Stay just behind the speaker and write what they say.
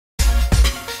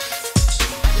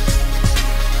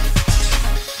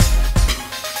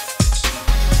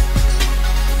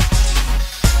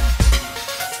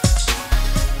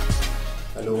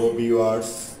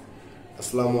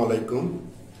আসসালামু আলাইকুম।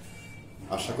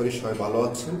 আশা করি সবাই ভালো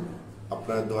আছেন।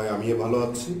 আপনার দোয়ায় আমিও ভালো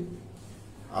আছি।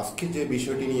 আজকে যে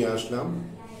বিষয়টি নিয়ে আসলাম,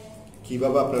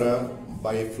 কিভাবে আপনারা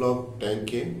বায়োফ্লক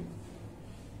ট্যাঙ্কে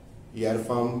এয়ার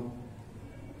পাম্প,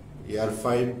 এয়ার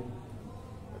পাইপ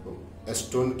এবং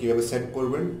স্টোন কীভাবে সেট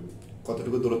করবেন,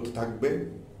 কতটুকু দূরত্ব থাকবে।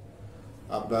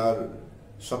 আপনার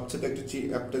সবচেয়ে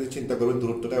একটা যে চিন্তা করবেন,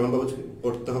 দূরত্বটা এমনভাবে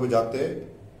করতে হবে যাতে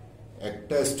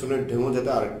একটা স্টোনের ঢেউ যাতে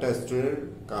আরেকটা স্টোনের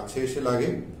কাছে এসে লাগে,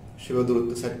 সেভাবে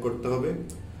দূরত্ব সেট করতে হবে।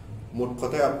 মোট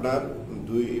কথায় আপনার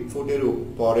 2 ফুটের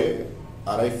পরে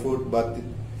 2.5 ফুট বা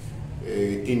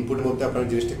 3 ফুটের মধ্যে আপনার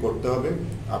জিনিসটা করতে হবে।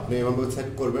 আপনি এমনভাবে সেট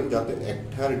করবেন যাতে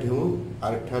একটার ঢেউ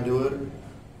আরেকটা ঢেউয়ের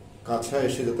কাছে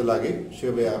এসে যাতে লাগে,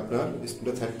 সেভাবে আপনার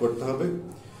স্টোনটা সেট করতে হবে।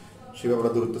 সেভাবে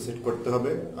আপনার দূরত্ব সেট করতে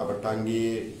হবে। আবার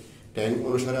টাঙ্গিয়ে ট্যাঙ্ক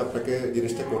অনুসারে আপনাকে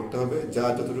জিনিসটা করতে হবে। যা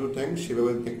যতটুকু ট্যাঙ্ক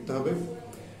সেভাবে দেখতে হবে।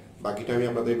 বাকিটা আমি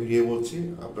আপনাদের ভিডিও বলছি,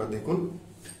 আপনারা দেখুন।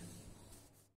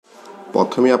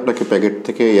 প্রথমে আপনাকে প্যাকেট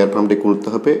থেকে এয়ার পাম্পটি খুলতে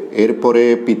হবে। এরপরে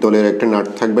পিতলের একটা নাট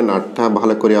থাকবে, নাটটা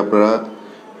ভালো করে আপনারা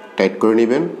টাইট করে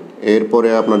নেবেন। এরপরে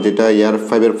আপনার যেটা এয়ার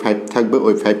পাইপের পাইপ থাকবে,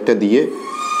 ওই পাইপটা দিয়ে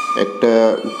একটা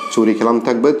চুরি খেলাম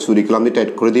থাকবে, চুরি খেলাম দিয়ে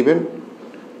টাইট করে দিবেন।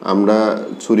 আমরা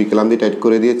চুরি খেলাম দিয়ে টাইট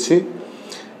করে দিয়েছি।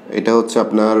 এটা হচ্ছে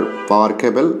আপনার পাওয়ার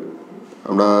কেবল।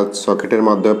 আমরা সকেটের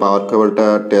মাধ্যমে পাওয়ার কেবলটা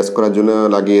টেস্ট করার জন্য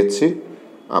লাগিয়েছি।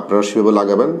 আপনারা সেভাবে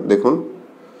লাগাবেন। দেখুন,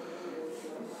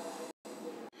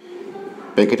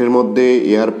 প্যাকেটের মধ্যে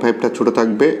এয়ার পাইপটা ছোটো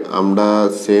থাকবে। আমরা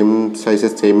সেম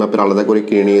সাইজের সেম মাপের আলাদা করে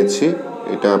কিনে নিয়েছি।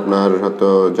 এটা আপনার হয়তো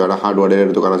যারা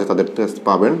হার্ডওয়্যারের দোকান আছে তাদের কাছে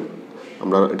পাবেন।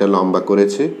 আমরা এটা লম্বা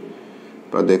করেছি,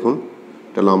 আপনারা দেখুন।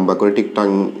 এটা লম্বা করে ঠিক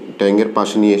ট্যাঙ্কের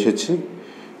পাশে নিয়ে এসেছি।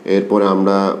 এরপরে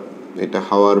আমরা এটা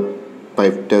হাওয়ার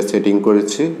পাইপটা সেটিং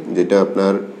করেছি, যেটা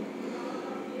আপনার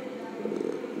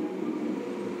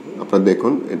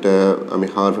দেখুন। এটা আমি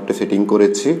হাওয়ার পাইপটা সেটিং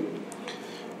করেছি।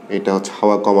 এটা হচ্ছে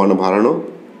হাওয়া কমানো বাড়ানো,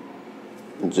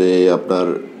 যে আপনার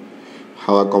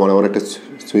হাওয়া কমানোর একটা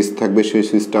সুইচ থাকবে, সেই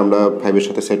সুইচটা আমরা পাইপের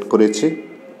সাথে সেট করেছি।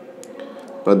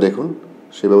 আপনারা দেখুন,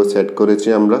 সেভাবে সেট করেছি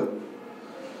আমরা।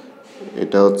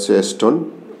 এটা হচ্ছে স্টোন।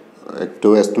 একটু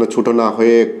স্টোন ছোটো না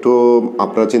হয়ে একটু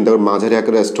আপনারা চিন্তা করেন মাঝারি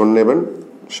আকারের স্টোন নেবেন।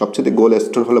 সবচেয়ে গোল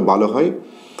স্টোন হলে ভালো হয়।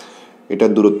 এটা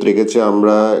দূরত্ব রেখেছি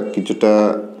আমরা কিছুটা,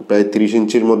 প্রায় 30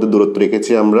 ইঞ্চির মধ্যে দূরত্ব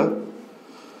রেখেছি আমরা।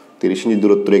 30 ইঞ্চি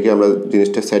দূরত্ব রেখে আমরা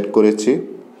জিনিসটা সেট করেছি।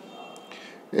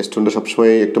 স্টোনটা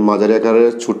সবসময় একটু মাঝারি আকারে,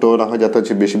 ছোটো না হয় যাতে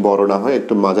হচ্ছে বেশি বড় না হয়,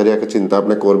 একটু মাঝারি আকারে চিন্তা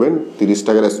আপনি করবেন। 30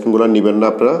 টাকার স্টোনগুলো নেবেন না,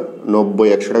 আপনারা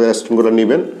 90-100 টাকার স্টোনগুলো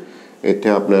নেবেন। এতে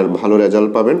আপনার ভালো রেজাল্ট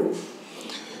পাবেন।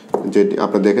 যে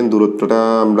আপনারা দেখেন দূরত্বটা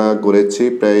আমরা করেছি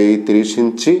প্রায় 30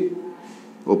 ইঞ্চি।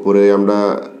 উপরে আমরা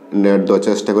নেট দেওয়ার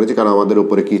চেষ্টা করেছি, কারণ আমাদের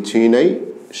উপরে কিছুই নাই।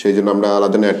 সেই জন্য আমরা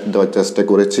আলাদা নেট দেওয়ার চেষ্টা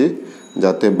করেছি,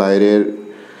 যাতে বাইরের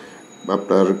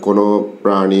আপনার কোনো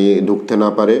প্রাণী ঢুকতে না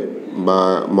পারে বা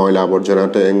ময়লা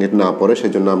আবর্জনাটা এঙ্গেট না পড়ে,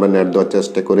 সেই জন্য আমরা নেট দেওয়ার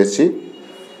চেষ্টা করেছি।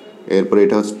 এরপরে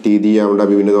এটা হচ্ছে টি দিয়ে আমরা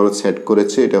বিভিন্ন ধরনের সেট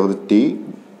করেছি। এটা হচ্ছে টি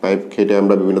পাইপ খেটে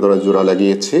আমরা বিভিন্ন ধরনের জোড়া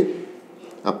লাগিয়েছি।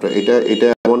 আপনার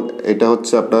এটা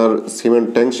হচ্ছে আপনার সিমেন্ট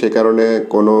ট্যাঙ্ক, সে কারণে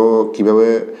কোনো কীভাবে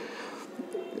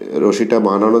রশিটা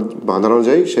বাঁধানো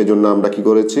যায়, সেই জন্য আমরা কি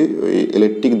করেছি, ওই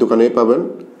ইলেকট্রিক দোকানেই পাবেন,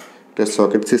 একটা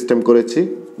সকেট সিস্টেম করেছি,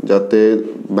 যাতে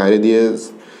বাইরে দিয়ে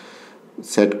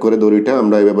সেট করে দড়িটা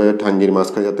আমরা এইভাবে টাঙ্গির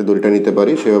মাঝখানে যাতে দড়িটা নিতে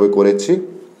পারি, সেভাবে করেছি।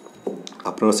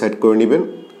 আপনারা সেট করে নেবেন।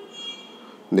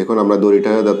 দেখুন, আমরা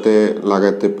দড়িটা যাতে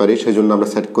লাগাতে পারি সেই জন্য আমরা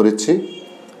সেট করেছি।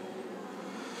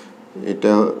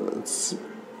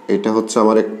 এটা হচ্ছে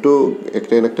আমার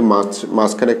একটা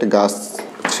মাঝখানে একটা গাছ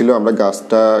ছিল, আমরা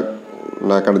গাছটা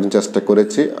না কাটার জন্য চেষ্টা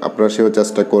করেছি। আপনারা সেভাবে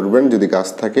চেষ্টা করবেন যদি গাছ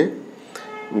থাকে।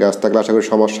 গাছ থাকলে আশা করি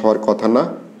সমস্যা হওয়ার কথা না।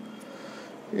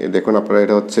 দেখুন, আপনারা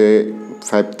এটা হচ্ছে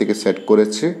 5 থেকে সেট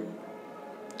করেছি।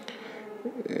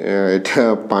 এটা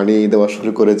পানি দেওয়া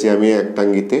শুরু করেছি আমি এক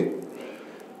টাঙ্গিতে,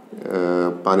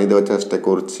 পানি দেওয়ার চেষ্টা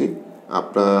করছি।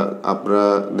 আপনারা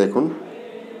দেখুন,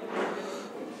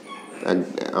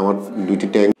 আমার 2টি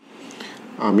ট্যাঙ্ক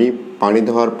আমি পানি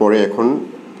দেওয়ার পরে এখন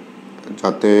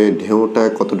যাতে ঢেউটা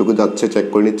কতটুকু যাচ্ছে চেক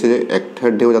করে নিচ্ছে, যে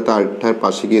একটার ঢেউ যাতে আরেকটার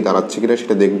পাশে গিয়ে দাঁড়াচ্ছে কিনা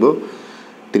সেটা দেখব।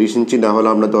 30 ইঞ্চি না হলে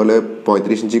আমরা তাহলে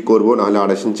 35 ইঞ্চি করবো, নাহলে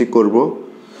 28 ইঞ্চি করবো।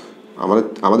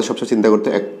 আমাদের সবসময় চিন্তা করতে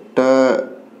একটা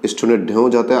স্টোনের ঢেউ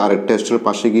যাতে আরেকটা স্টোনের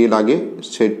পাশে গিয়ে লাগে,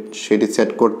 সেটি সেট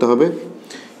করতে হবে।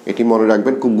 এটি মনে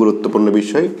রাখবেন, খুব গুরুত্বপূর্ণ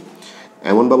বিষয়।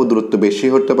 এমনভাবে দূরত্ব বেশি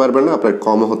হতে পারবে না, আপনার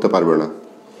কমও হতে পারবে না।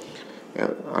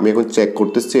 আমি এখন চেক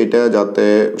করতেছি এটা যাতে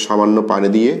সামান্য পানি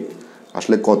দিয়ে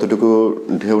আসলে কতটুকু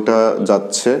ঢেউটা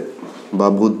যাচ্ছে বা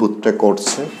বুদবুদটা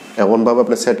করছে, এমনভাবে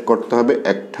আপনি সেট করতে হবে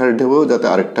একটার ঢেউ যাতে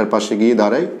আরেকটার পাশে গিয়ে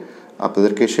দাঁড়ায়।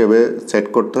 আপনাদেরকে সেভাবে সেট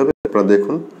করতে হবে। আপনারা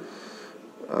দেখুন,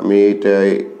 আমি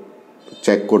এটাই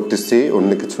চেক করতেছি,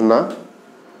 অন্য কিছু না।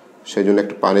 সেই জন্য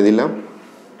একটু পানি দিলাম।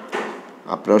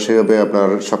 আপনারাও সেভাবে আপনার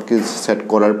সব কিছু সেট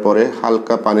করার পরে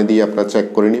হালকা পানি দিয়ে আপনারা চেক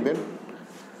করে নেবেন।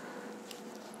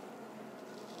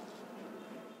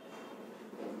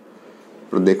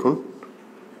 দেখুন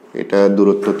এটা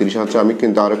দূরত্ব 30 আছে। আমি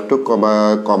কিন্তু আর একটু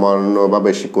কমানো বা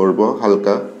বেশি করব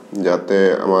হালকা, যাতে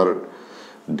আমার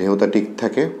ঢেউটা ঠিক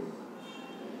থাকে,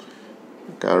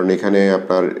 কারণ এখানে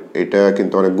আপনার এটা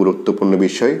কিন্তু অনেক গুরুত্বপূর্ণ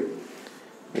বিষয়।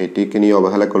 এটিকে নিয়ে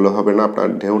অবহেলা করলে হবে না, আপনার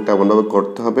ঢেউটা এমনভাবে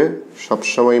করতে হবে,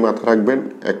 সবসময় মাথা রাখবেন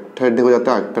একটার ঢেউ যাতে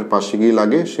আরেকটার পাশে গিয়ে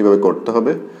লাগে সেভাবে করতে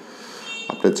হবে।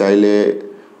 আপনি চাইলে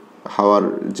হাওয়ার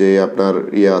যে আপনার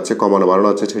আছে কমানো বাড়ানো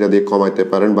আছে সেটা দিয়ে কমাইতে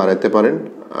পারেন, বাড়াইতে পারেন।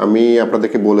 আমি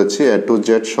আপনাদেরকে বলেছি A to Z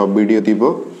সব ভিডিও দিব,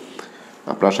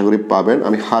 আপনারা আশা করি পাবেন।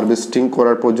 আমি হারভেস্টিং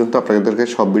করার পর্যন্ত আপনাদেরকে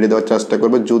সব ভিডিও দেওয়ার চেষ্টা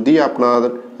করবো। যদি আপনার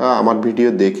আমার ভিডিও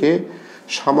দেখে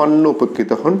সামান্য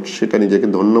উপকৃত হন সেটা নিজেকে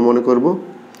ধন্য মনে করব,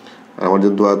 আর আমার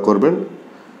জন্য দোয়া করবেন।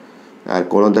 আর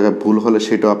কোনো জায়গায় ভুল হলে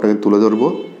সেটাও আপনাকে তুলে ধরবো।